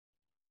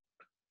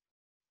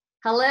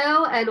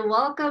Hello and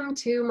welcome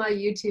to my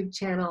YouTube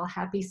channel,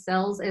 Happy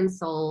Cells and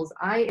Souls.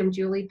 I am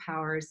Julie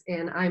Powers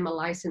and I'm a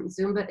licensed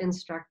Zumba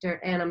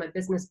instructor and I'm a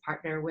business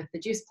partner with the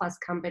Juice Plus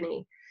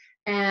company.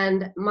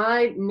 And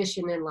my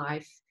mission in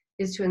life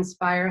is to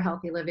inspire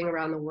healthy living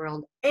around the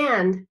world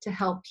and to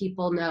help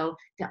people know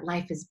that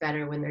life is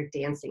better when they're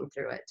dancing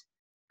through it.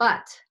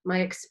 But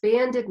my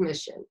expanded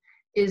mission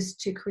is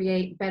to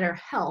create better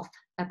health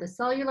at the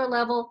cellular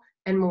level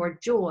and more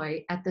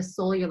joy at the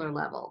cellular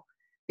level,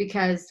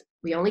 because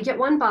we only get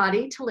one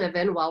body to live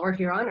in while we're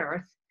here on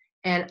earth.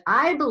 And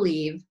I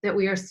believe that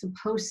we are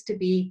supposed to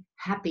be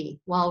happy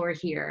while we're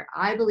here.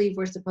 I believe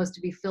we're supposed to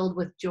be filled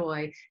with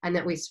joy and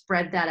that we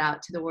spread that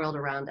out to the world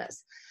around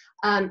us.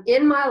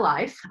 In my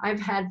life, I've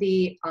had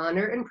the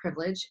honor and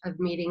privilege of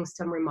meeting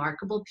some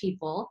remarkable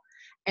people.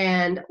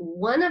 And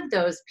one of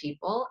those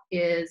people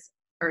is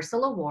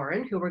Ursula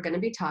Warren, who we're going to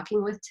be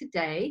talking with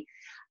today.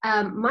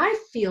 My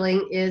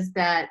feeling is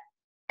that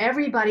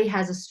everybody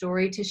has a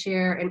story to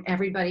share and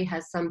everybody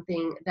has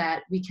something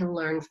that we can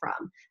learn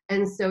from.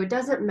 And so it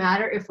doesn't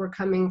matter if we're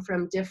coming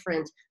from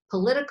different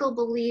political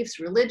beliefs,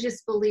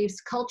 religious beliefs,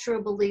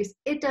 cultural beliefs.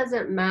 It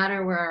doesn't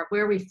matter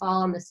where we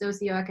fall on the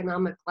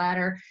socioeconomic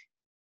ladder.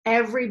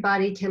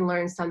 Everybody can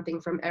learn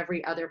something from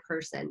every other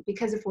person,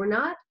 because if we're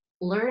not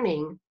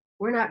learning,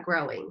 we're not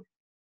growing.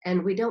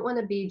 And we don't want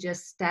to be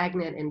just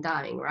stagnant and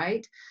dying,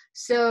 right?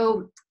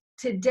 So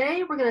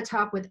today, we're going to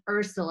talk with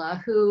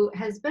Ursula, who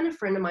has been a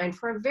friend of mine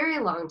for a very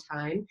long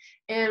time,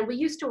 and we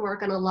used to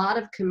work on a lot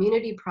of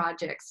community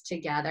projects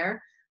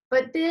together.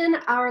 But then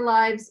our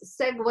lives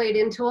segued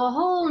into a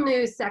whole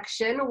new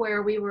section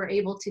where we were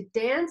able to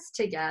dance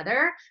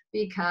together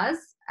because,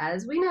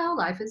 as we know,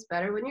 life is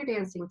better when you're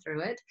dancing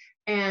through it.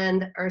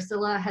 And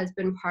Ursula has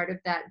been part of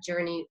that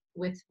journey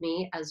with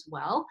me as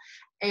well.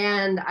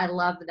 And I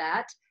love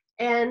that.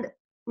 And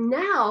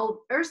now,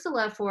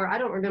 Ursula, for I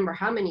don't remember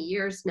how many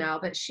years now,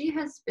 but she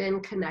has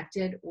been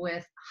connected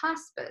with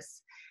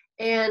hospice.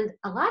 And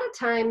a lot of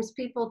times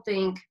people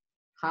think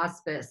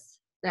hospice,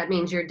 that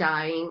means you're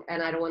dying,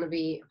 and I don't want to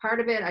be a part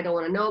of it. I don't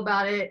want to know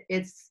about it.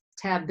 It's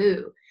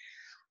taboo.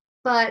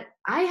 But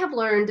I have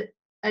learned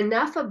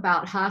enough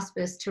about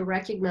hospice to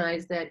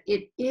recognize that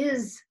it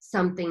is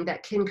something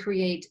that can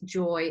create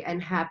joy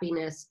and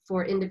happiness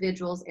for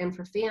individuals and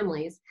for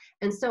families.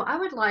 And so I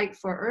would like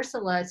for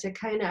Ursula to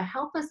kind of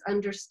help us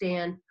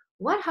understand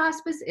what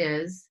hospice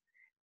is,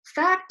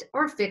 fact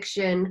or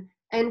fiction,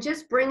 and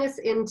just bring us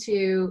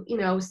into,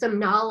 some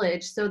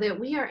knowledge so that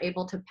we are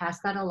able to pass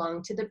that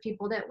along to the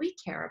people that we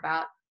care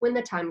about when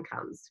the time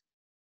comes.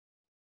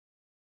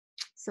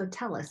 So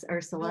tell us,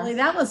 Ursula. Really,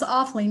 that was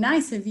awfully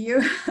nice of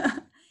you.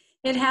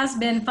 It has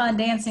been fun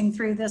dancing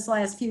through this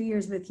last few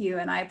years with you,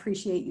 and I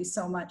appreciate you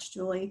so much,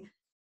 Julie.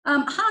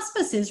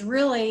 Hospice is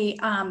really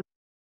a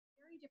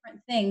very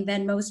different thing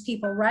than most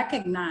people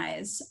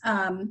recognize.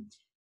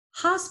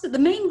 The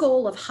main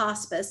goal of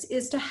hospice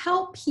is to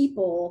help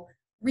people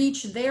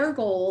reach their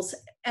goals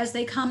as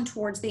they come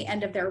towards the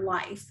end of their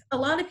life. A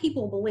lot of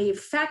people believe,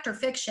 fact or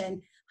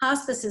fiction,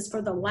 hospice is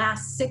for the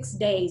last 6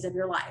 days of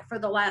your life, for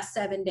the last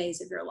 7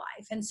 days of your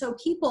life. And so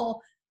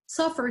people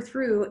suffer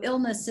through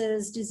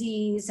illnesses,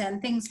 disease, and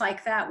things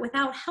like that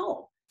without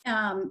help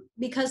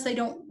because they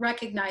don't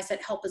recognize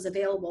that help is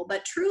available.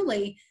 But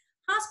truly,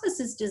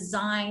 hospice is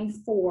designed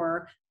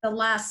for the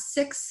last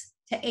 6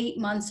 to 8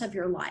 months of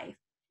your life.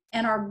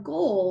 And our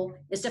goal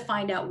is to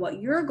find out what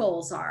your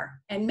goals are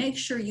and make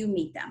sure you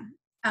meet them.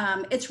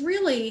 It's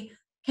really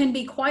can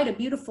be quite a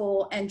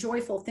beautiful and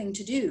joyful thing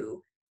to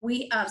do.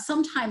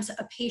 Sometimes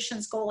a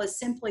patient's goal is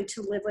simply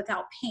to live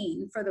without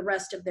pain for the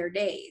rest of their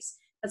days.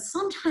 But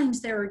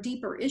sometimes there are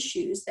deeper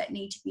issues that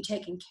need to be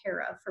taken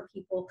care of for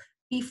people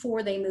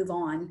before they move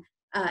on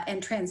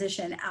and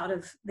transition out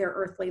of their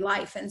earthly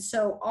life. And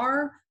so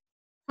our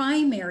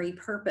primary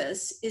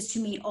purpose is to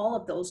meet all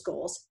of those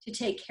goals, to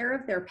take care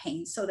of their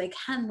pain so they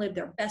can live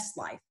their best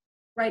life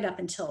right up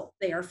until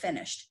they are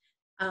finished.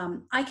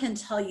 I can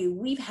tell you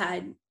we've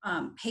had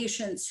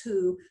patients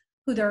who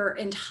their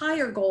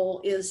entire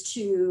goal is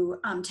to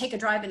take a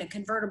drive in a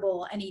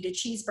convertible and eat a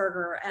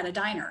cheeseburger at a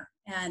diner.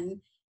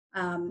 And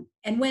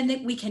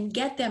when we can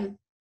get them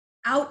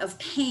out of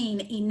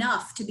pain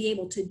enough to be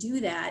able to do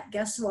that,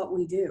 guess what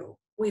we do?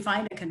 We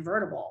find a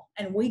convertible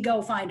and we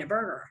go find a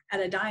burger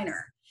at a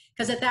diner.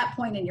 Because at that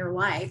point in your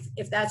life,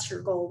 if that's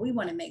your goal, we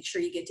want to make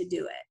sure you get to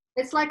do it.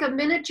 It's like a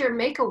miniature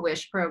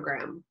Make-A-Wish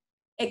program.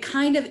 It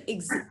kind of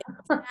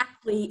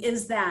exactly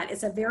is that.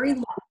 It's a very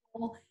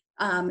local,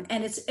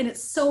 and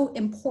it's so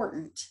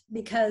important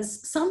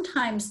because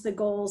sometimes the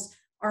goals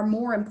are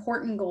more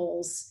important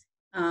goals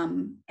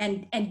and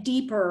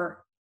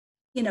deeper,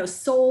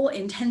 soul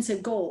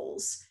intensive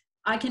goals.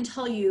 I can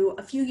tell you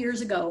a few years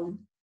ago,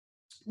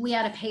 we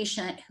had a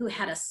patient who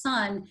had a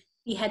son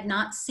he had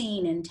not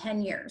seen in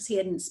 10 years. He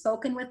hadn't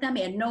spoken with them.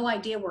 He had no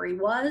idea where he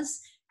was.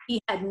 He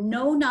had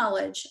no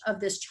knowledge of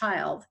this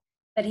child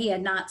that he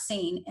had not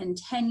seen in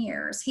 10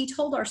 years. He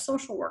told our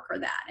social worker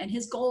that, and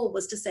his goal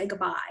was to say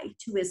goodbye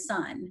to his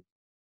son.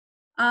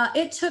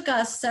 It took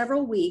us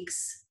several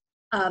weeks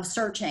of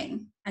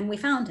searching, and we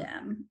found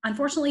him.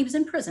 Unfortunately, he was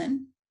in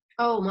prison.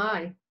 Oh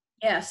my.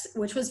 Yes,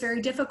 which was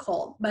very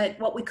difficult. But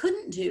what we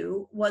couldn't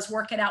do was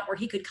work it out where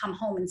he could come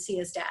home and see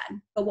his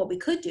dad. But what we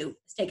could do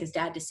is take his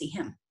dad to see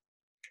him.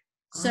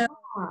 So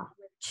Ah.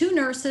 2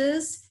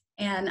 nurses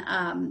and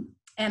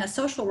a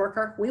social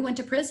worker, we went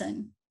to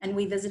prison and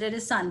we visited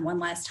his son one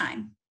last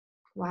time.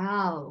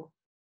 Wow.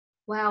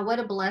 Wow, what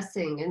a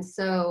blessing. And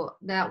so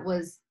that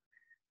was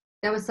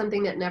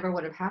something that never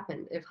would have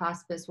happened if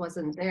hospice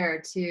wasn't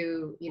there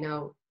to,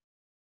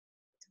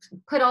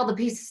 put all the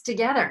pieces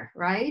together,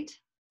 right?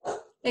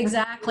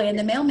 Exactly. And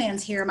the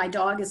mailman's here. My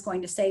dog is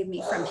going to save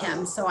me from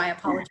him. So I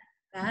apologize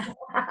for that.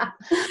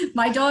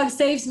 My dog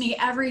saves me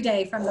every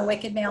day from the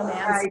wicked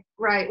mailman.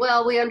 Right.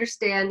 Well, we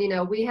understand,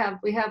 we have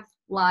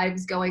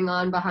lives going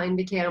on behind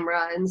the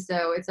camera, and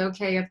so it's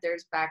okay if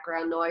there's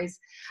background noise.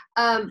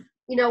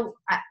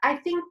 I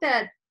think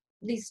that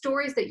these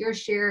stories that you're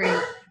sharing,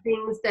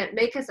 things that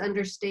make us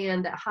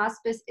understand that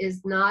hospice is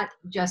not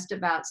just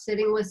about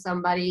sitting with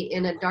somebody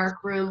in a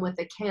dark room with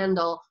a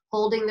candle,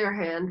 holding their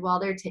hand while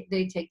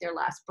they take their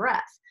last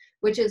breath,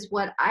 which is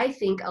what I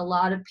think a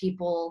lot of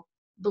people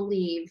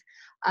believe.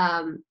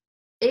 And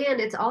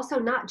it's also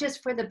not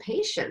just for the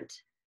patient.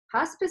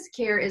 Hospice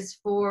care is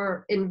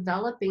for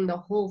enveloping the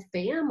whole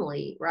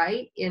family,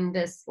 right? In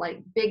this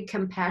like big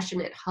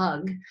compassionate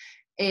hug,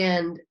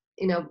 and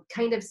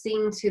kind of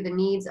seeing to the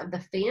needs of the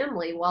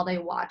family while they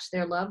watch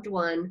their loved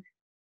one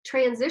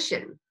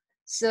transition.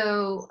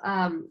 So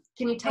can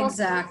you tell us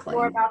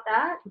more about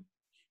that?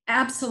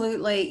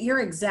 Absolutely.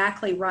 You're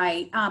exactly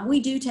right. We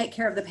do take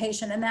care of the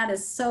patient, and that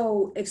is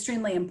so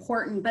extremely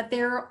important. But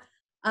their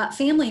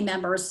family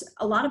members,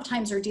 a lot of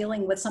times, are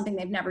dealing with something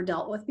they've never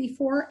dealt with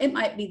before. It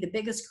might be the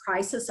biggest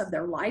crisis of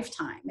their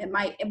lifetime. It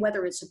might,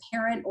 whether it's a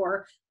parent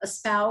or a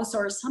spouse,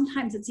 or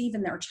sometimes it's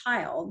even their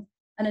child,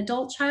 an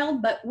adult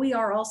child. But we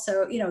are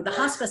also, the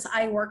hospice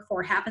I work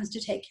for happens to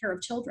take care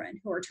of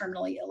children who are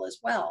terminally ill as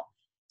well.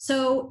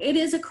 So it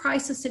is a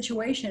crisis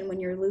situation when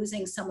you're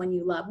losing someone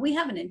you love. We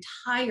have an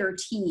entire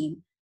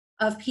team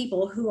of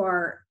people who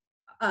are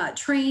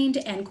trained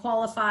and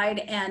qualified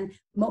and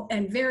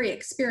very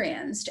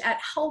experienced at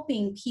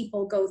helping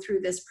people go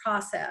through this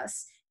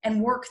process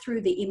and work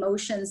through the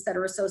emotions that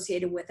are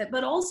associated with it,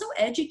 but also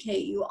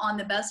educate you on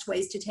the best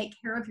ways to take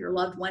care of your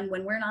loved one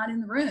when we're not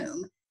in the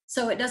room,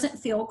 so it doesn't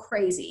feel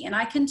crazy. And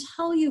I can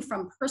tell you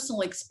from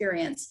personal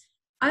experience,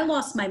 I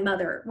lost my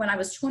mother when I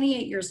was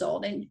 28 years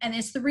old, and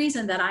it's the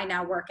reason that I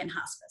now work in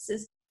hospice,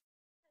 is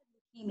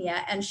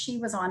leukemia, and she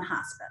was on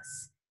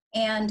hospice.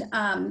 And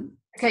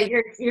okay,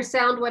 your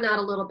sound went out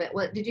a little bit.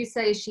 What did you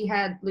say? She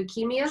had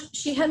leukemia?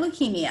 She had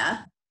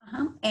leukemia,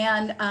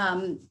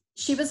 and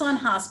she was on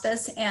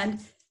hospice, and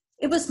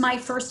it was my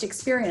first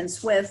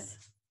experience with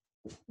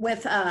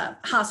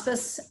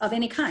hospice of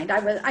any kind.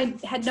 I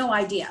had no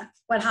idea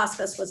what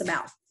hospice was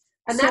about.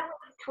 And that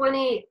was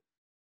 20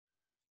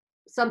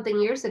 something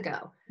years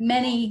ago.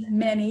 Many.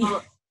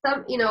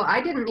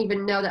 I didn't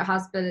even know that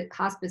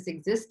hospice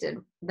existed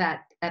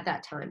at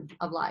that time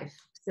of life.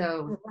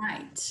 So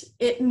right.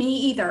 Me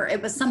either.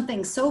 It was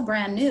something so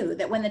brand new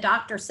that when the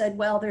doctor said,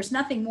 well, there's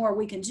nothing more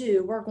we can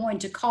do, we're going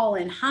to call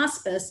in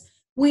hospice,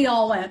 we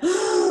all went,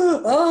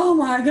 oh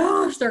my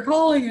gosh, they're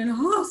calling in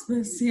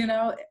hospice.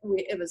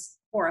 It was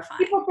horrifying.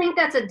 People think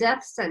that's a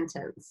death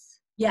sentence.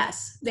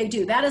 Yes, they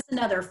do. That is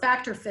another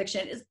factor.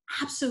 Fiction is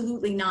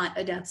absolutely not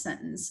a death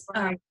sentence.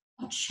 Right.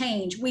 We don't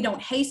change. We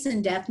don't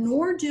hasten death,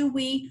 nor do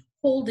we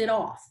hold it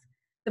off.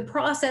 The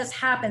process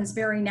happens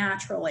very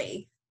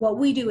naturally. What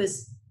we do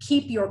is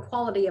keep your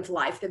quality of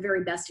life the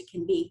very best it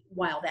can be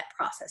while that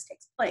process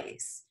takes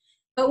place.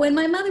 But when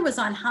my mother was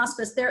on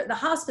hospice, the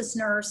hospice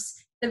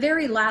nurse, the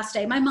very last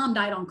day, my mom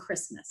died on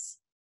Christmas.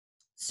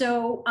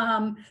 So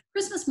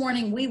Christmas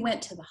morning, we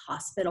went to the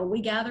hospital.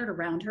 We gathered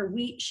around her.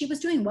 She was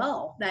doing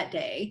well that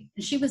day,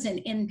 and she was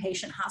in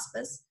inpatient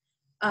hospice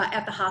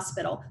at the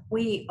hospital.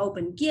 We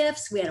opened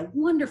gifts. We had a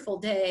wonderful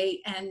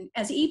day. And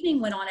as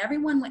evening went on,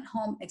 everyone went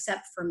home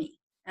except for me.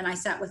 And I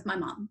sat with my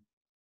mom,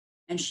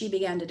 and she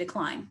began to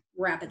decline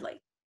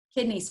rapidly.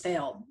 Kidneys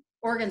failed.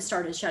 Organs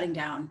started shutting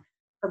down.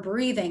 Her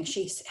breathing,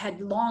 she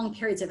had long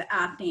periods of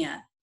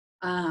apnea.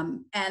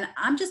 And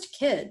I'm just a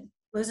kid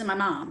losing my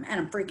mom, and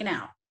I'm freaking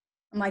out.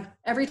 I'm like,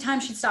 every time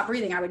she'd stop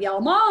breathing, I would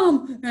yell,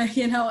 Mom,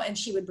 and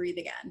she would breathe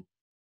again.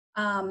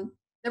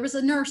 There was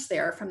a nurse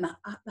there from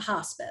the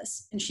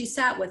hospice, and she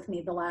sat with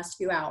me the last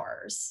few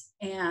hours.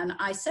 And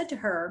I said to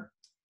her,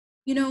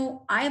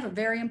 I have a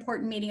very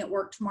important meeting at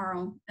work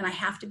tomorrow, and I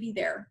have to be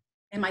there.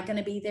 Am I going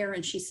to be there?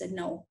 And she said,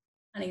 no,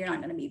 honey, you're not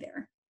going to be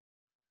there.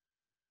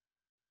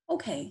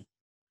 Okay.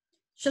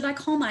 Should I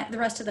call the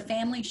rest of the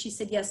family? She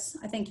said, yes,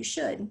 I think you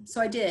should. So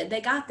I did.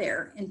 They got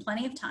there in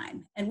plenty of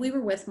time, and we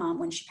were with Mom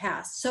when she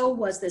passed. So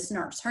was this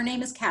nurse. Her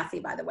name is Kathy,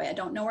 by the way. I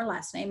don't know her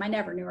last name. I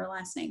never knew her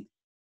last name.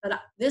 But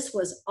this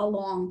was a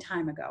long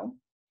time ago,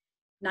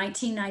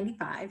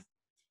 1995.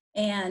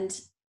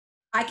 And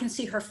I can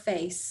see her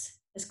face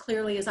as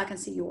clearly as I can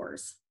see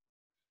yours,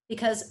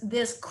 because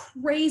this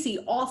crazy,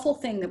 awful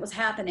thing that was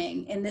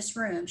happening in this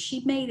room,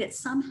 she made it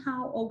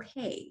somehow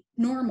okay,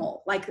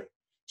 normal. Like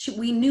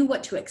we knew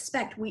what to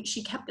expect.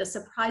 She kept us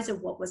apprised of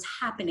what was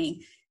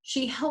happening.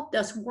 She helped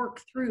us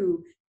work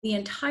through the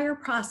entire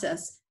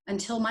process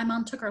until my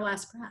mom took her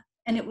last breath.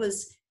 And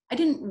I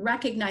didn't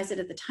recognize it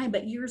at the time,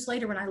 but years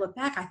later when I look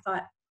back, I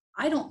thought,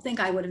 I don't think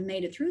I would have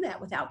made it through that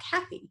without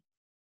Kathy.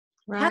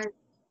 Right.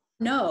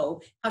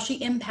 Know how she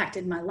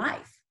impacted my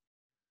life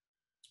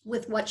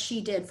with what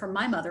she did for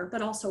my mother,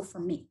 but also for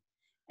me.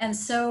 And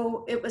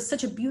so it was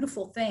such a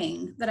beautiful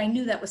thing that I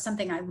knew that was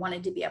something I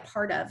wanted to be a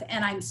part of.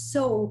 And I'm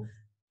so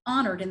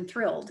honored and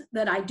thrilled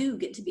that I do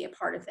get to be a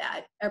part of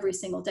that every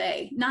single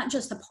day, not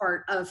just a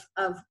part of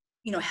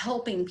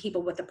helping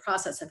people with the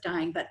process of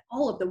dying, but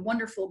all of the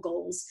wonderful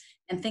goals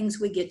and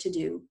things we get to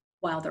do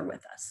while they're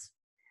with us.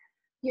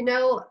 You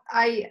know,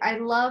 I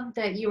love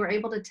that you were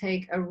able to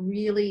take a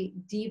really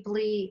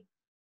deeply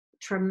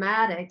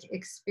traumatic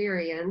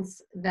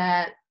experience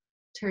that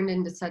turned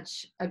into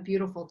such a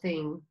beautiful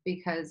thing,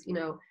 because, you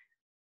know,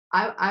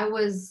 I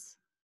was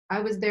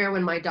there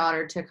when my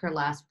daughter took her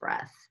last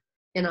breath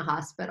in a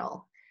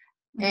hospital.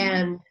 Mm-hmm.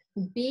 And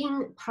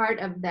being part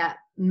of that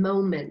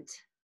moment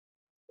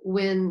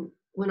when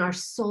our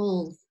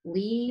souls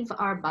leave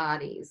our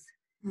bodies,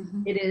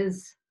 mm-hmm. It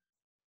is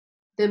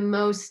the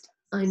most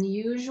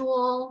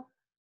unusual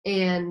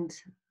and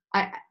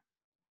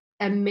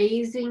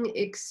amazing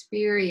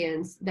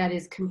experience that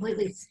is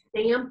completely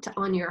stamped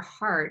on your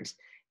heart.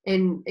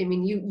 And I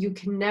mean, you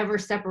can never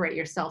separate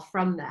yourself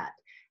from that.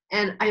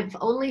 And I've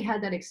only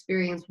had that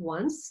experience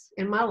once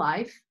in my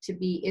life, to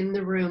be in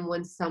the room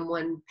when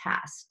someone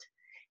passed.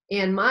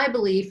 And my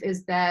belief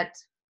is that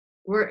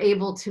we're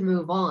able to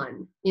move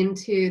on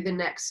into the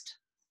next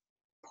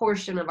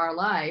portion of our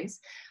lives,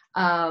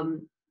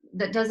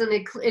 that doesn't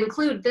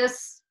include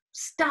this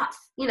stuff,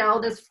 you know,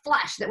 this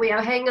flesh that we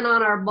have hanging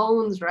on our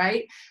bones,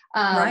 right?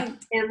 Right.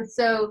 And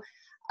so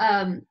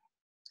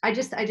I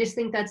just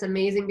think that's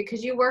amazing,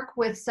 because you work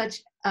with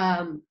such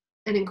an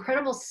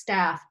incredible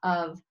staff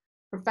of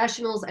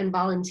professionals and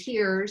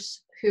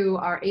volunteers who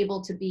are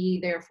able to be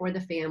there for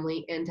the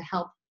family and to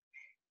help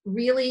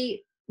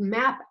really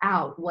map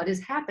out what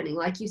is happening.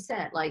 Like you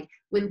said, like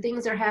when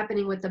things are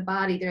happening with the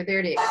body, they're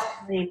there to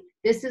explain,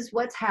 this is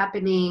what's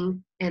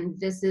happening, and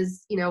this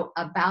is, you know,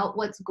 about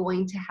what's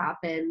going to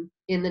happen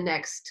in the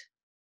next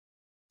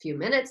few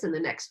minutes, in the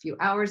next few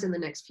hours, in the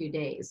next few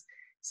days.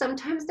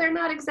 Sometimes they're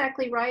not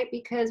exactly right,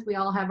 because we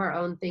all have our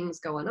own things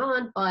going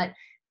on, but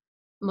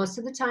most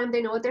of the time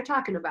they know what they're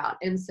talking about.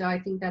 And so I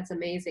think that's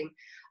amazing.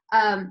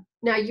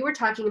 Now, you were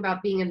talking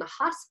about being in the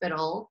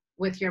hospital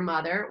with your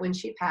mother when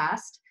she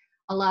passed.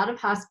 A lot of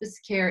hospice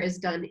care is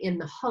done in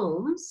the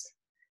homes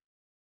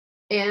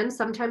and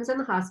sometimes in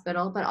the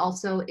hospital, but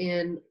also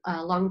in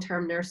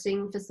long-term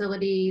nursing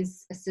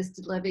facilities,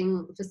 assisted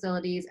living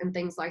facilities, and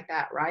things like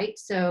that, right?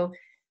 So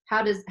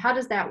how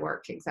does that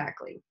work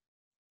exactly?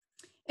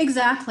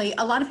 Exactly.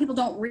 A lot of people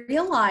don't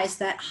realize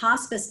that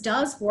hospice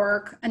does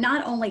work. And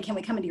not only can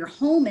we come into your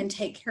home and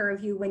take care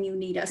of you when you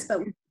need us, but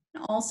we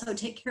can also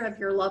take care of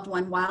your loved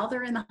one while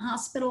they're in the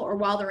hospital or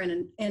while they're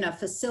in a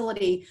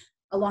facility,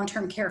 a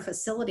long-term care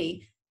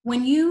facility.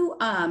 When you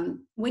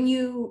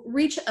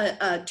reach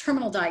a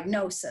terminal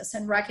diagnosis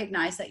and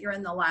recognize that you're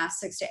in the last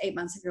 6 to 8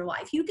 months of your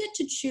life, you get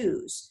to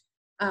choose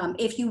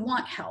if you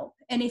want help,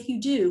 and if you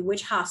do,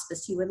 which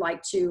hospice you would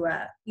like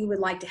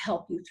to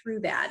help you through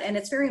that. And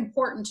it's very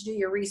important to do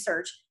your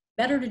research.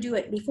 Better to do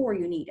it before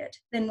you need it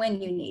than when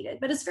you need it.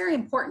 But it's very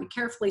important to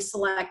carefully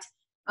select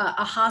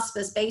a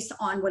hospice based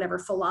on whatever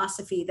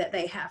philosophy that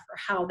they have for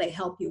how they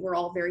help you. We're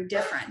all very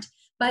different.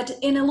 But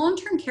in a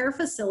long-term care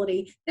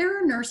facility, there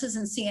are nurses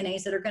and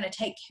CNAs that are going to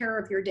take care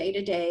of your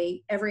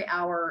day-to-day, every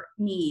hour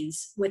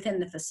needs within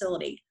the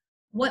facility.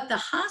 What the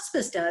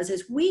hospice does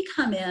is we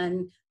come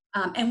in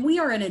and we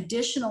are an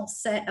additional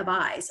set of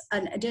eyes,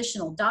 an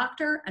additional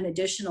doctor, an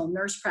additional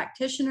nurse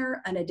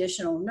practitioner, an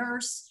additional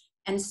nurse,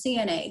 and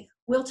CNA.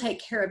 We'll take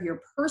care of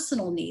your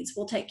personal needs.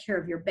 We'll take care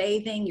of your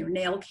bathing, your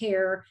nail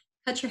care,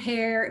 cut your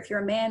hair. If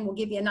you're a man, we'll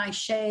give you a nice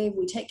shave.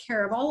 We take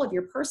care of all of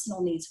your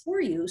personal needs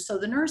for you, so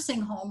the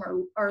nursing home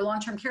or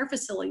long-term care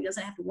facility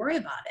doesn't have to worry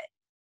about it.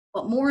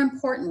 But more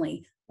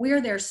importantly,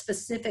 we're there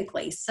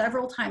specifically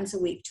several times a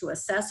week to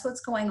assess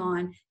what's going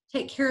on,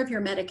 take care of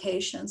your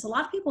medications. A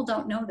lot of people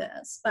don't know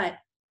this, but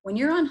when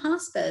you're on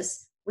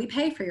hospice, we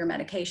pay for your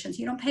medications.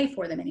 You don't pay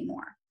for them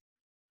anymore.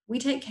 We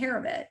take care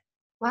of it.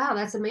 Wow,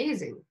 that's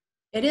amazing.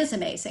 It is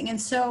amazing.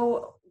 And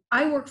so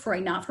I work for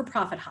a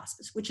not-for-profit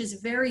hospice, which is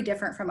very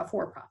different from a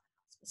for-profit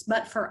hospice.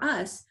 But for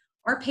us,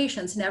 our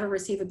patients never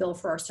receive a bill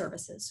for our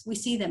services. We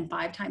see them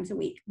 5 times a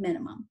week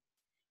minimum.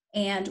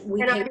 And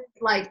we pay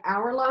like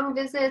hour-long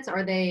visits?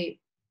 Are they?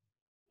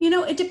 You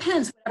know, it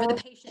depends whatever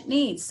the patient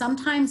needs.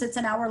 Sometimes it's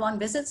an hour-long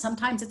visit.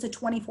 Sometimes it's a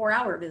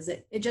 24-hour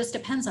visit. It just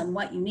depends on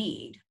what you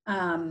need.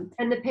 And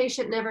the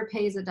patient never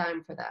pays a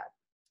dime for that?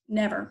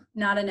 Never,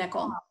 not a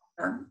nickel.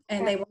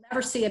 And they will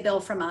never see a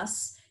bill from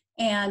us.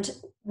 And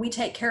we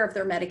take care of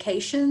their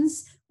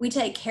medications. We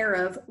take care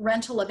of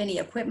rental of any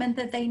equipment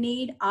that they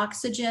need,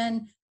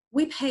 oxygen,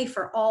 We pay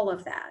for all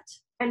of that.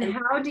 And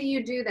how do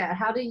you do that?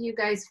 How do you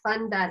guys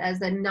fund that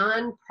as a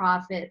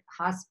nonprofit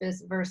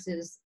hospice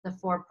versus the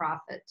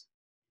for-profit?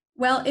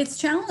 Well, it's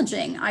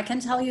challenging. I can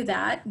tell you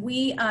that.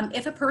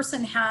 If a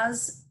person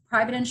has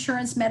private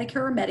insurance,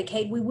 Medicare or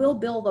Medicaid, we will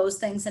bill those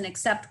things and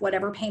accept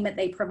whatever payment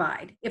they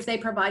provide. If they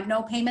provide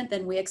no payment,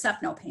 then we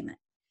accept no payment.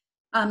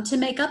 To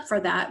make up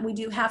for that, we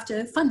do have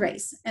to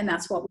fundraise, and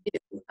that's what we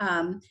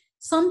do.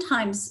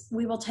 Sometimes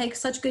we will take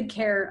such good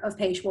care of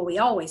patients. Well, we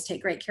always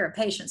take great care of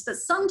patients, but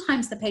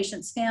sometimes the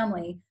patient's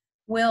family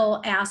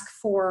will ask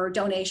for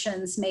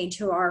donations made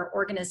to our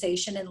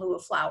organization in lieu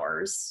of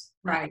flowers.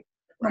 Right.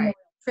 Memorial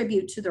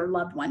tribute to their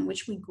loved one,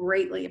 which we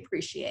greatly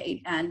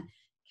appreciate and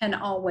can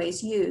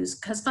always use,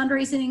 because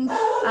fundraising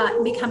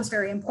becomes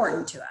very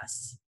important to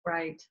us.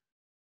 Right.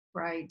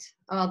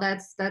 Oh,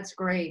 that's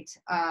great.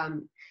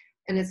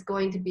 And it's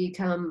going to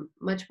become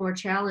much more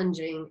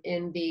challenging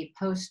in the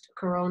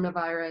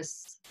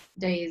post-coronavirus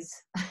days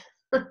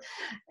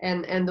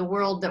and the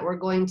world that we're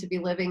going to be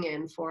living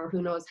in for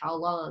who knows how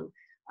long,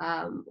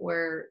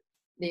 where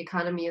the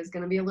economy is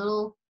going to be a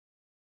little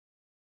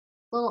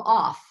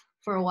off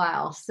for a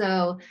while.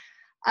 So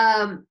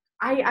I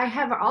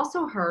have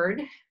also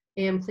heard,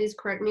 and please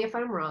correct me if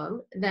I'm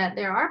wrong, that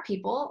there are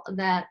people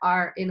that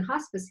are in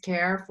hospice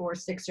care for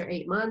 6 or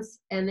 8 months,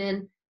 and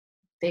then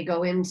they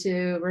go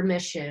into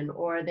remission,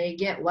 or they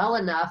get well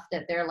enough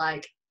that they're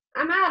like,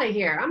 I'm out of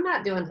here. I'm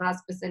not doing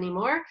hospice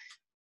anymore.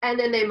 And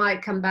then they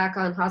might come back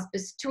on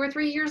hospice 2 or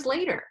 3 years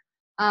later.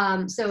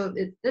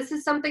 This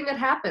is something that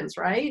happens,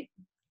 right?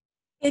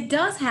 It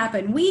does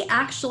happen. We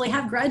actually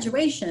have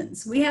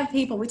graduations. We have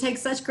people, we take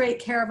such great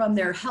care of them,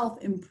 their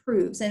health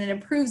improves, and it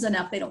improves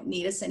enough they don't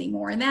need us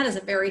anymore. And that is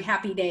a very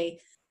happy day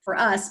for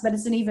us, but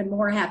it's an even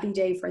more happy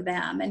day for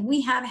them. And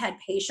we have had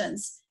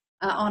patients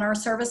on our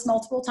service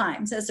multiple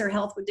times. As their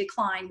health would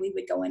decline, we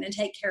would go in and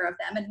take care of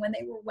them. And when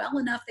they were well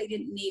enough they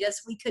didn't need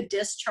us, we could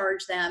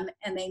discharge them,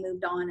 and they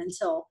moved on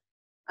until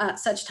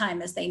such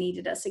time as they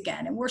needed us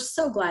again. And we're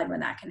so glad when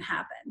that can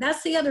happen.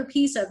 That's the other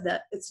piece of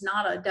it's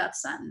not a death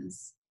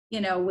sentence.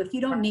 You know, if you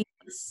don't need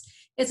us,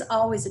 it's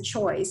always a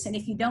choice. And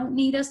if you don't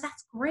need us,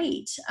 that's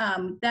great.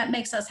 That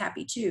makes us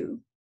happy too.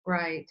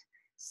 Right.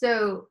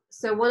 So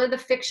one of the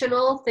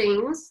fictional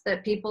things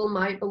that people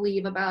might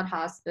believe about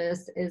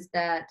hospice is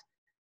that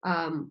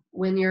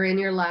when you're in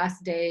your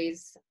last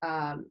days,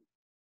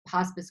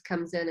 hospice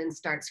comes in and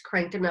starts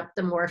cranking up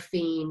the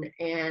morphine,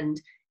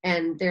 and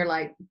they're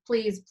like,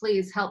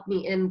 please help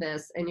me end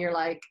this. And you're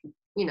like,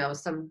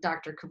 some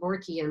Dr.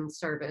 Kevorkian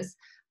service.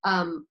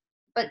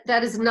 But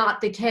that is not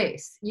the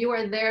case. You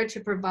are there to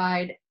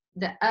provide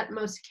the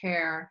utmost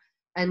care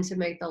and to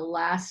make the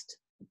last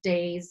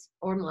days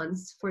or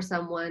months for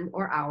someone,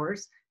 or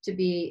hours, to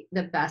be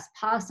the best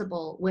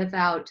possible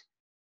without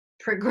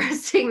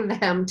progressing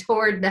them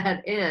toward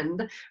that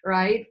end,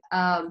 right?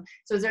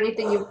 So is there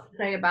anything you want to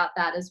say about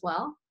that as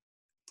well?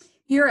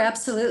 You're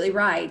absolutely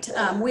right.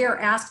 We are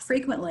asked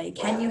frequently,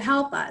 can you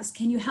help us?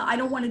 Can you help? I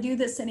don't want to do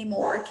this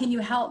anymore. Can you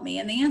help me?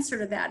 And the answer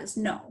to that is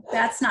no.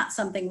 That's not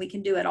something we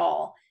can do at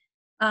all.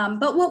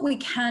 But what we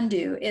can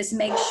do is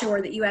make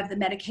sure that you have the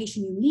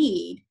medication you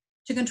need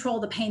to control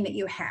the pain that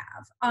you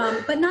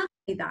have. But not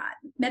only that,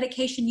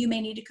 medication you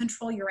may need to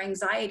control your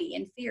anxiety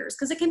and fears,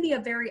 because it can be a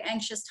very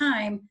anxious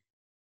time.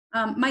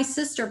 My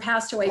sister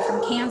passed away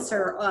from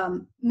cancer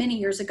many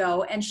years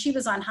ago, and she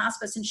was on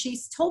hospice, and she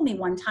told me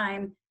one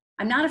time,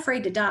 I'm not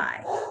afraid to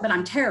die, but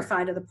I'm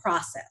terrified of the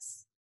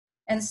process.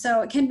 And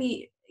so it can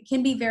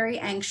be very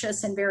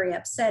anxious and very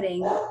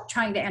upsetting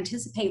trying to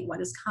anticipate what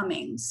is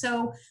coming.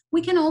 So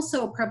we can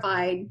also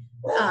provide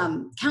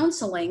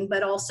counseling,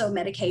 but also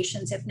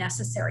medications if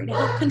necessary to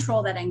help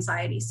control that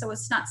anxiety, so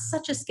it's not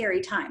such a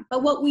scary time.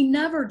 But what we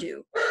never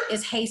do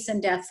is hasten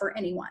death for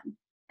anyone.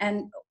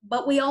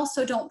 But we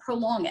also don't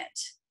prolong it.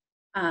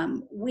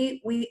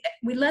 We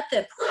let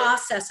the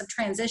process of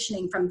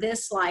transitioning from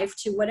this life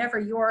to whatever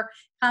your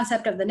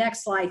concept of the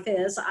next life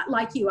is.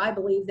 Like you, I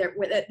believe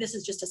that this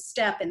is just a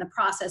step in the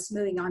process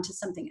moving on to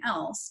something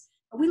else.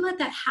 But we let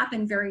that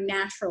happen very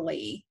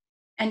naturally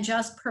and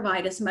just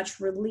provide as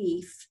much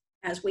relief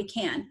as we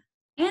can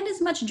and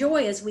as much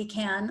joy as we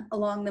can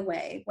along the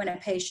way. When a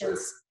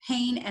patient's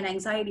pain and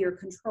anxiety are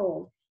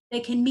controlled,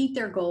 they can meet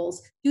their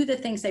goals, do the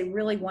things they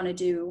really want to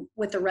do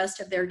with the rest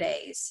of their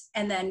days,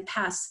 and then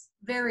pass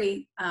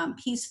very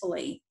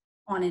peacefully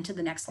on into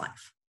the next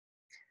life.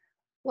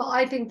 Well,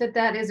 I think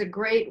that is a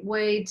great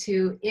way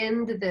to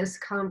end this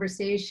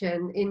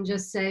conversation, in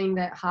just saying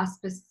that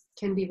hospice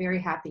can be very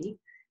happy.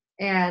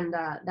 And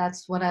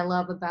that's what I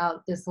love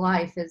about this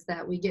life, is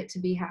that we get to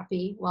be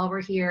happy while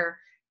we're here.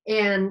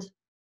 And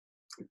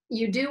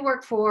you do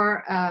work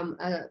for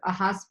a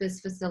hospice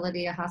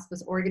facility, a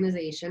hospice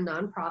organization,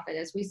 nonprofit,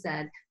 as we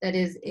said, that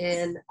is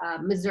in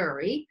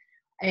Missouri.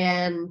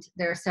 And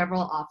there are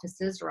several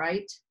offices,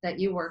 right, that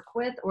you work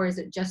with, or is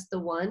it just the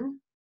one?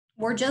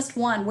 We're just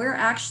one. We're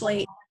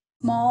actually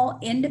small,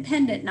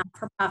 independent,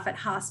 not-for-profit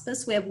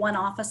hospice. We have one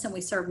office and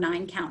we serve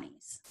 9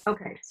 counties.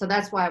 Okay, so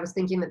that's why I was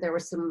thinking that there were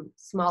some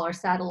smaller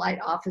satellite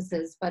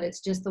offices, but it's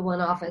just the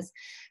one office.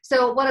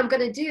 So what I'm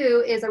going to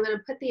do is I'm going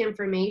to put the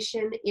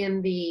information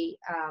in the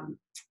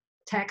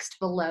text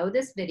below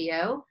this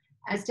video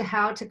as to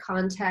how to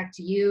contact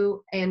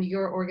you and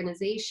your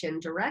organization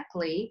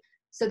directly,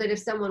 so that if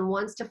someone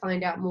wants to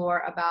find out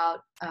more about,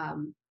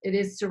 it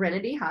is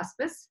Serenity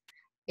Hospice,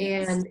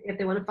 and if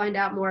they want to find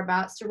out more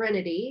about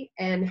Serenity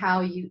and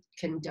how you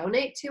can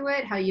donate to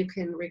it, how you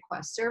can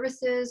request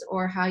services,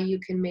 or how you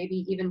can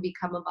maybe even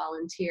become a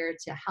volunteer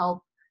to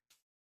help,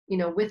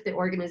 with the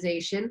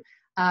organization,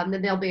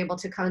 then they'll be able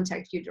to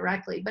contact you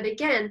directly. But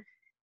again,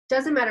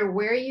 doesn't matter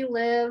where you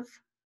live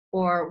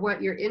or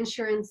what your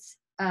insurance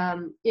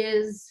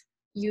is,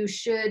 you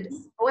should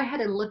go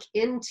ahead and look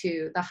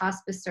into the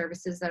hospice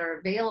services that are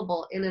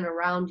available in and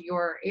around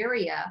your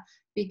area,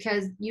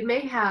 because you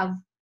may have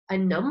a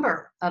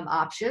number of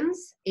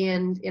options.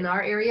 And in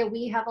our area,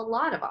 we have a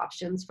lot of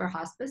options for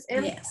hospice,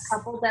 and a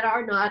couple that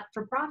are not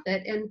for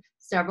profit and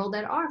several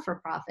that are for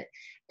profit.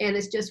 And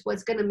it's just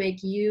what's going to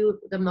make you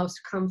the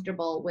most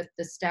comfortable with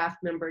the staff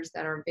members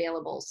that are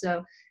available.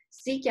 So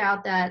seek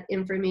out that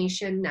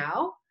information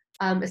now,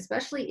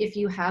 especially if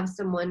you have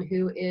someone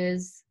who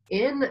is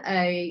in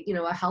a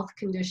health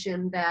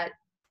condition that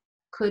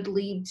could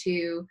lead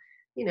to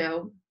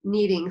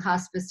needing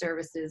hospice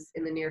services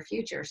in the near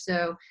future.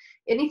 So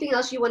anything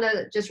else you want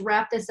to just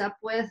wrap this up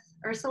with,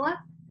 Ursula?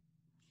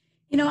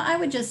 I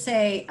would just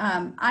say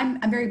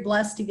I'm very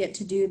blessed to get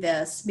to do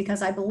this,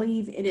 because I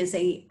believe it is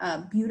a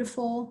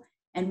beautiful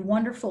and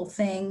wonderful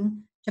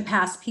thing to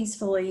pass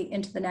peacefully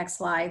into the next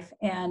life.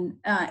 And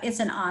it's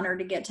an honor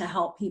to get to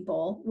help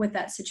people with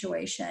that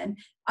situation.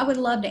 I would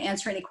love to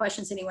answer any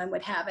questions anyone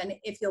would have. And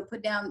if you'll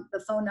put down the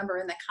phone number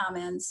in the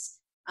comments,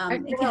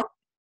 if you have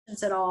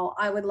questions at all,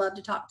 I would love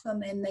to talk to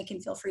them, and they can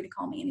feel free to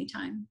call me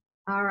anytime.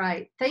 All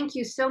right. Thank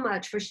you so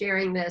much for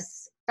sharing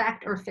this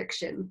fact or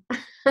fiction.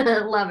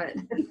 Love it.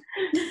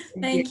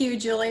 Thank you,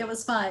 Julie. It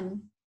was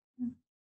fun.